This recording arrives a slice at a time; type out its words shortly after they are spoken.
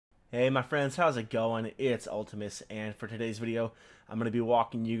Hey my friends, how's it going? It's Ultimus, and for today's video, I'm going to be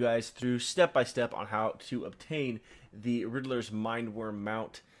walking you guys through step by step on how to obtain the Riddler's Mindworm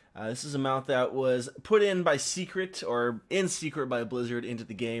mount. This is a mount that was put in by secret, or in secret by Blizzard into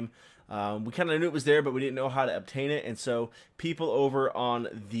the game. We kind of knew it was there, but we didn't know how to obtain it, and so people over on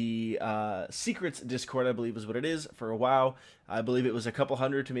the Secrets Discord, I believe is what it is, for a while, I believe it was a couple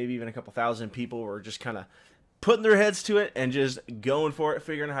hundred to maybe even a couple thousand people were just kind of putting their heads to it and just going for it,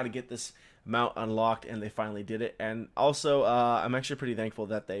 figuring out how to get this mount unlocked, and they finally did it. And also, I'm actually pretty thankful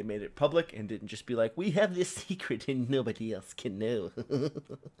that they made it public and didn't just be like, we have this secret and nobody else can know.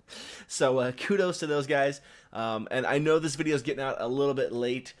 So kudos to those guys. And I know this video is getting out a little bit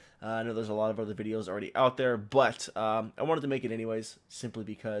late. I know there's a lot of other videos already out there, but I wanted to make it anyways, simply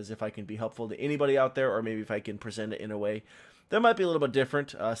because if I can be helpful to anybody out there, or maybe if I can present it in a way that might be a little bit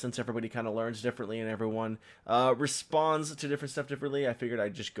different, since everybody kind of learns differently and everyone responds to different stuff differently. I figured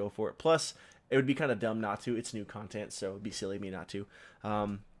I'd just go for it. Plus, it would be kind of dumb not to. It's new content, so it would be silly of me not to.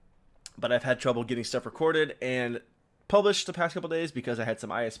 But I've had trouble getting stuff recorded and published the past couple days because I had some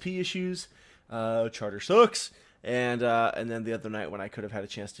ISP issues. Charter sucks. And then the other night when I could have had a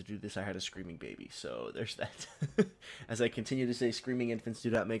chance to do this, I had a screaming baby. So there's that. As I continue to say, screaming infants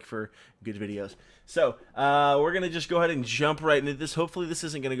do not make for good videos. So we're going to just go ahead and jump right into this. Hopefully this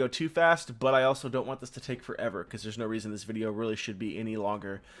isn't going to go too fast, but I also don't want this to take forever because there's no reason this video really should be any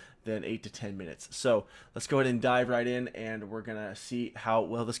longer than 8 to 10 minutes. So let's go ahead and dive right in, and we're going to see how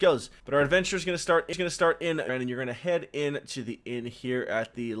well this goes. But our adventure is going to start in, and you're going to head into the inn here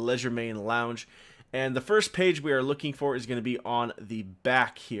at the Leisure Main Lounge. And the first page we are looking for is going to be on the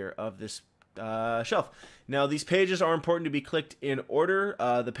back here of this shelf. Now, these pages are important to be clicked in order.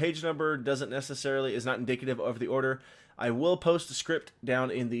 The page number is not indicative of the order. I will post a script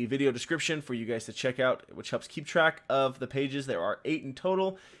down in the video description for you guys to check out, which helps keep track of the pages. There are 8 in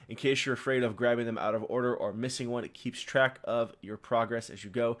total. In case you're afraid of grabbing them out of order or missing one, it keeps track of your progress as you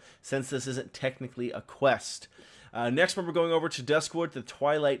go, since this isn't technically a quest. Next, we're going over to Duskwood, the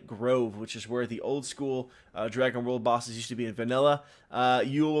Twilight Grove, which is where the old school Dragon World bosses used to be in vanilla.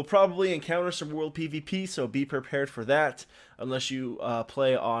 You will probably encounter some world PvP, so be prepared for that. Unless you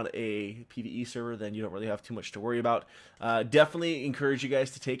play on a PvE server, then you don't really have too much to worry about. Definitely encourage you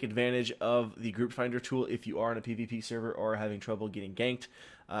guys to take advantage of the group finder tool if you are on a PvP server or having trouble getting ganked.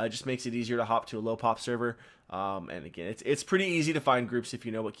 It just makes it easier to hop to a low pop server. And again, it's pretty easy to find groups if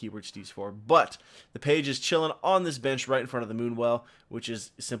you know what keywords to use for. But the page is chilling on this bench right in front of the Moonwell, which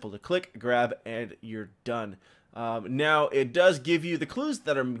is simple to click, grab, and you're done. Now, it does give you the clues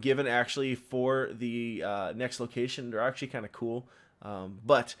that are given actually for the next location. They're actually kind of cool,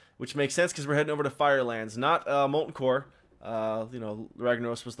 but which makes sense because we're heading over to Firelands, not Molten Core. You know,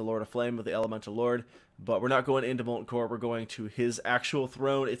 Ragnaros was the Lord of Flame with the Elemental Lord, but we're not going into Molten Core. We're going to his actual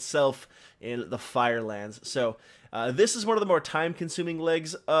throne itself in the Firelands. So this is one of the more time-consuming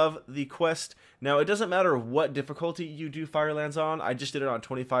legs of the quest. Now, it doesn't matter what difficulty you do Firelands on. I just did it on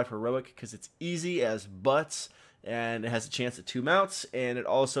 25 Heroic because it's easy as butts, and it has a chance at 2 mounts, and it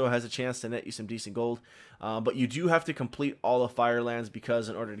also has a chance to net you some decent gold. But you do have to complete all of Firelands, because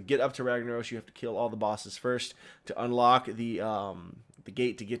in order to get up to Ragnaros, you have to kill all the bosses first to unlock the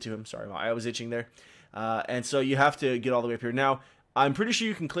gate to get to him. Sorry, my eye was itching there. And so you have to get all the way up here. Now, I'm pretty sure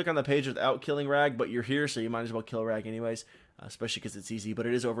you can click on the page without killing Rag, but you're here, so you might as well kill Rag anyways, especially because it's easy. But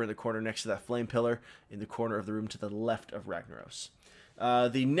it is over in the corner next to that flame pillar in the corner of the room to the left of Ragnaros.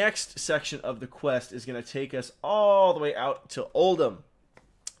 The next section of the quest is going to take us all the way out to Oldham.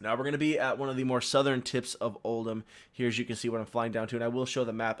 Now we're going to be at one of the more southern tips of Oldham. Here, as you can see, what I'm flying down to, and I will show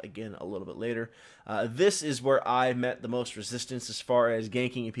the map again a little bit later. This is where I met the most resistance as far as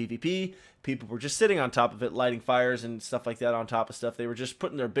ganking in PvP. People were just sitting on top of it, lighting fires and stuff like that on top of stuff. They were just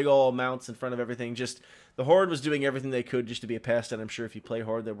putting their big old mounts in front of everything. Just the Horde was doing everything they could just to be a pest, and I'm sure if you play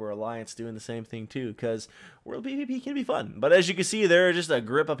Horde, there were Alliance doing the same thing too, because world PvP can be fun. But as you can see, there are just a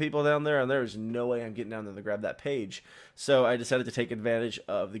grip of people down there, and there's no way I'm getting down there to grab that page. So I decided to take advantage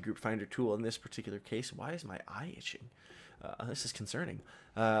of the group finder tool in this particular case. Why is my eye itching? This is concerning.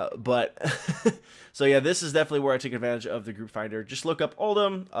 But so yeah, this is definitely where I take advantage of the group finder. Just look up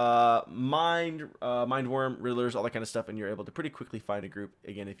Oldham, Mindworm, Riddlers, all that kind of stuff, and you're able to pretty quickly find a group,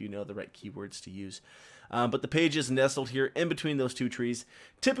 again, if you know the right keywords to use. But the page is nestled here in between those 2 trees.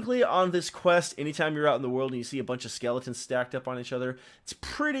 Typically on this quest, anytime you're out in the world and you see a bunch of skeletons stacked up on each other, it's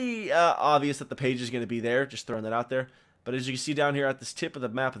pretty obvious that the page is going to be there, just throwing that out there. But as you can see down here at this tip of the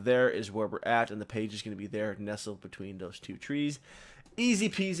map, there is where we're at, and the page is going to be there, nestled between those 2 trees. Easy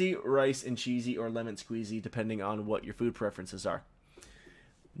peasy, rice and cheesy, or lemon squeezy, depending on what your food preferences are.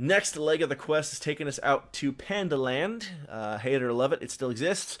 Next leg of the quest is taking us out to Pandaland. Hate it or love it, it still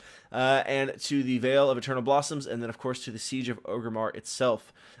exists. And to the Vale of Eternal Blossoms, and then of course to the Siege of Orgrimmar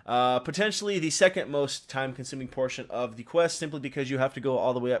itself. Potentially the second most time-consuming portion of the quest, simply because you have to go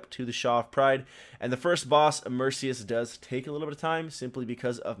all the way up to the Shaw of Pride. And the first boss, Mercius, does take a little bit of time, simply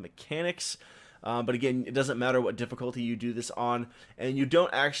because of mechanics. But again, it doesn't matter what difficulty you do this on, and you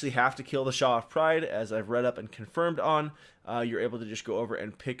don't actually have to kill the Shaw of Pride, as I've read up and confirmed on. You're able to just go over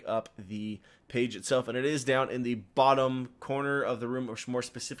and pick up the page itself, and it is down in the bottom corner of the room, or more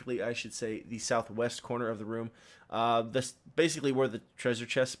specifically, I should say, the southwest corner of the room. This basically where the treasure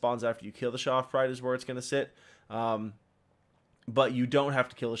chest spawns after you kill the Shaw of Pride is where it's going to sit. But you don't have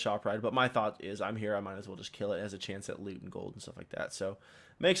to kill the Shaw of Pride. But my thought is, I'm here, I might as well just kill it. It has a chance at loot and gold and stuff like that. So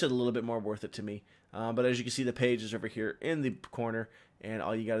makes it a little bit more worth it to me. But as you can see, the page is over here in the corner, and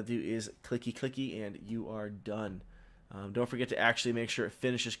all you got to do is clicky clicky, and you are done. Don't forget to actually make sure it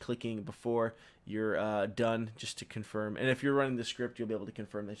finishes clicking before you're done, just to confirm. And if you're running the script, you'll be able to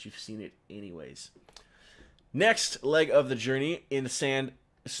confirm that you've seen it anyways. Next leg of the journey, in sand,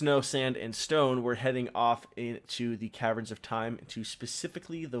 snow, sand, and stone, we're heading off into the Caverns of Time, to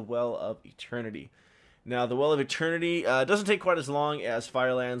specifically the Well of Eternity. Now, the Well of Eternity doesn't take quite as long as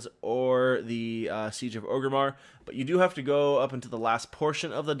Firelands or the Siege of Orgrimmar, but you do have to go up into the last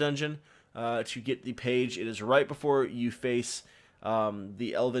portion of the dungeon to get the page. It is right before you face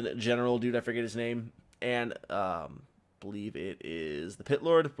the Elven General dude, I forget his name, and believe it is the Pit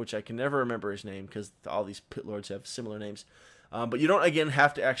Lord, which I can never remember his name because all these Pit Lords have similar names. But you don't, again,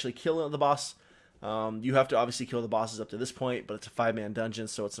 have to actually kill the boss. You have to obviously kill the bosses up to this point, but it's a 5-man dungeon,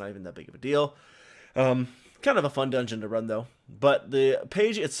 so it's not even that big of a deal. Kind of a fun dungeon to run, though. But the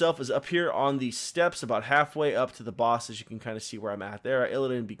page itself is up here on the steps, about halfway up to the boss, as you can kind of see where I'm at there.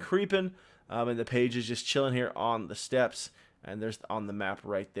 Illidan be creeping, and the page is just chilling here on the steps, and there's on the map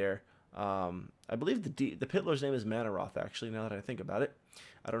right there. I believe the Pit Lord's name is Manaroth, actually, now that I think about it.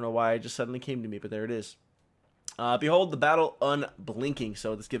 I don't know why it just suddenly came to me, but there it is. Behold the battle unblinking.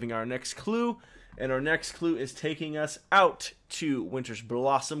 So that's giving our next clue. And our next clue is taking us out to Winter's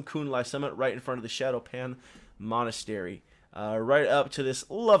Blossom, Kunlai Summit, right in front of the Shadowpan Monastery. Right up to this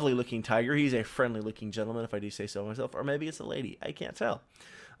lovely looking tiger. He's a friendly looking gentleman, if I do say so myself. Or maybe it's a lady. I can't tell.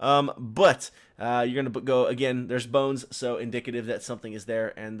 But you're going to go, again, there's bones, so indicative that something is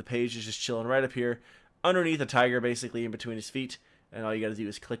there. And the page is just chilling right up here underneath the tiger, basically in between his feet. And all you got to do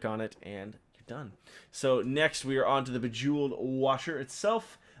is click on it, and you're done. So next we are on to the Bejeweled Washer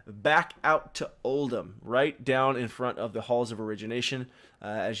itself. Back out to Oldham, right down in front of the Halls of Origination.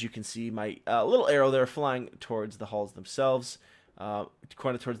 As you can see, my little arrow there flying towards the halls themselves, kind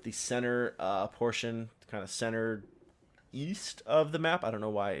of towards the center portion, kind of centered east of the map. I don't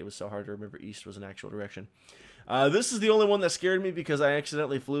know why it was so hard to remember east was an actual direction. This is the only one that scared me because I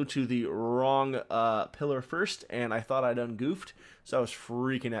accidentally flew to the wrong pillar first, and I thought I'd ungoofed, so I was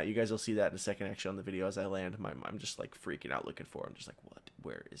freaking out. You guys will see that in a second, actually, on the video as I land. I'm just, like, freaking out looking for it. I'm just like, what?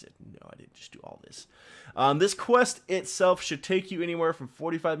 Where is it? No, I didn't just do all this. This quest itself should take you anywhere from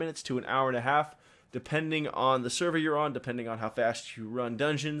 45 minutes to an hour and a half, depending on the server you're on, depending on how fast you run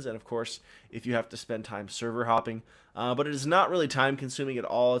dungeons, and, of course, if you have to spend time server hopping. But it is not really time-consuming at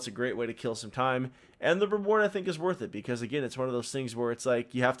all. It's a great way to kill some time, and the reward, I think, is worth it, because, again, it's one of those things where it's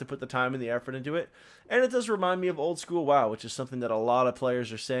like you have to put the time and the effort into it, and it does remind me of old school WoW, which is something that a lot of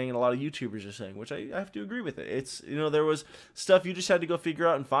players are saying and a lot of YouTubers are saying, which I have to agree with it. It's, you know, there was stuff you just had to go figure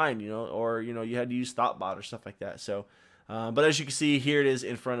out and find, you know, or, you know, you had to use Thoughtbot or stuff like that, so... but as you can see, here it is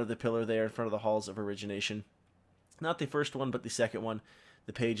in front of the pillar there, in front of the Halls of Origination. Not the first one, but the second one.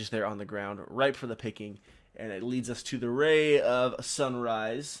 The page is there on the ground, ripe for the picking, and it leads us to the Ray of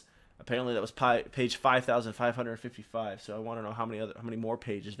Sunrise. Apparently that was page 5,555, so I want to know how many more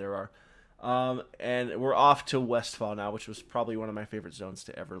pages there are. And we're off to Westfall now, which was probably one of my favorite zones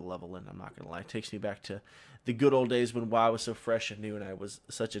to ever level in, I'm not going to lie. It takes me back to the good old days when WoW was so fresh and new, and I was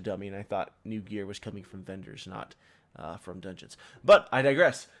such a dummy, and I thought new gear was coming from vendors, not... from dungeons. But I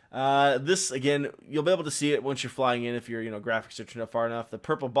digress. This, again, you'll be able to see it once you're flying in if your graphics are turned up far enough. The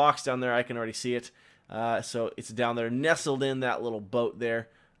purple box down there, I can already see it. So it's down there, nestled in that little boat there,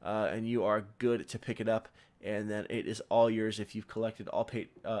 and you are good to pick it up. And then it is all yours if you've collected all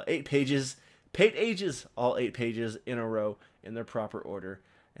 8 pages, all 8 pages in a row in their proper order.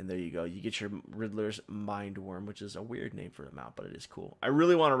 And there you go. You get your Riddler's Mind Worm, which is a weird name for a mount, but it is cool. I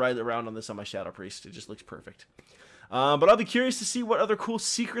really want to ride around on this on my Shadow Priest. It just looks perfect. But I'll be curious to see what other cool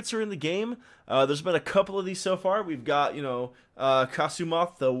secrets are in the game. There's been a couple of these so far. We've got,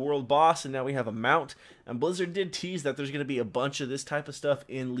 Kasumoth, the world boss, and now we have a mount. And Blizzard did tease that there's going to be a bunch of this type of stuff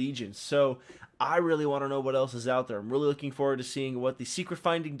in Legion. So I really want to know what else is out there. I'm really looking forward to seeing what the secret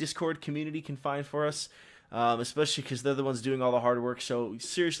finding Discord community can find for us. Especially because they're the ones doing all the hard work. So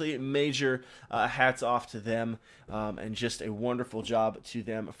seriously, major hats off to them, and just a wonderful job to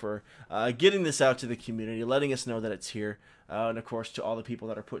them for getting this out to the community, letting us know that it's here, and of course to all the people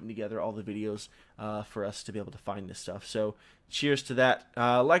that are putting together all the videos for us to be able to find this stuff. So cheers to that.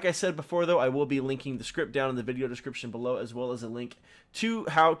 Like I said before, though, I will be linking the script down in the video description below, as well as a link to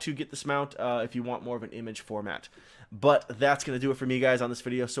how to get this mount if you want more of an image format. But that's going to do it for me, guys, on this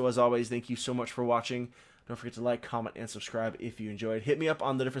video. So as always, thank you so much for watching. Don't forget to like, comment, and subscribe if you enjoyed. Hit me up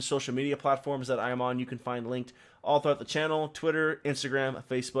on the different social media platforms that I am on. You can find linked all throughout the channel: Twitter, Instagram,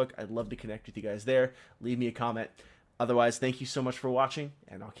 Facebook. I'd love to connect with you guys there. Leave me a comment. Otherwise, thank you so much for watching,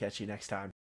 and I'll catch you next time.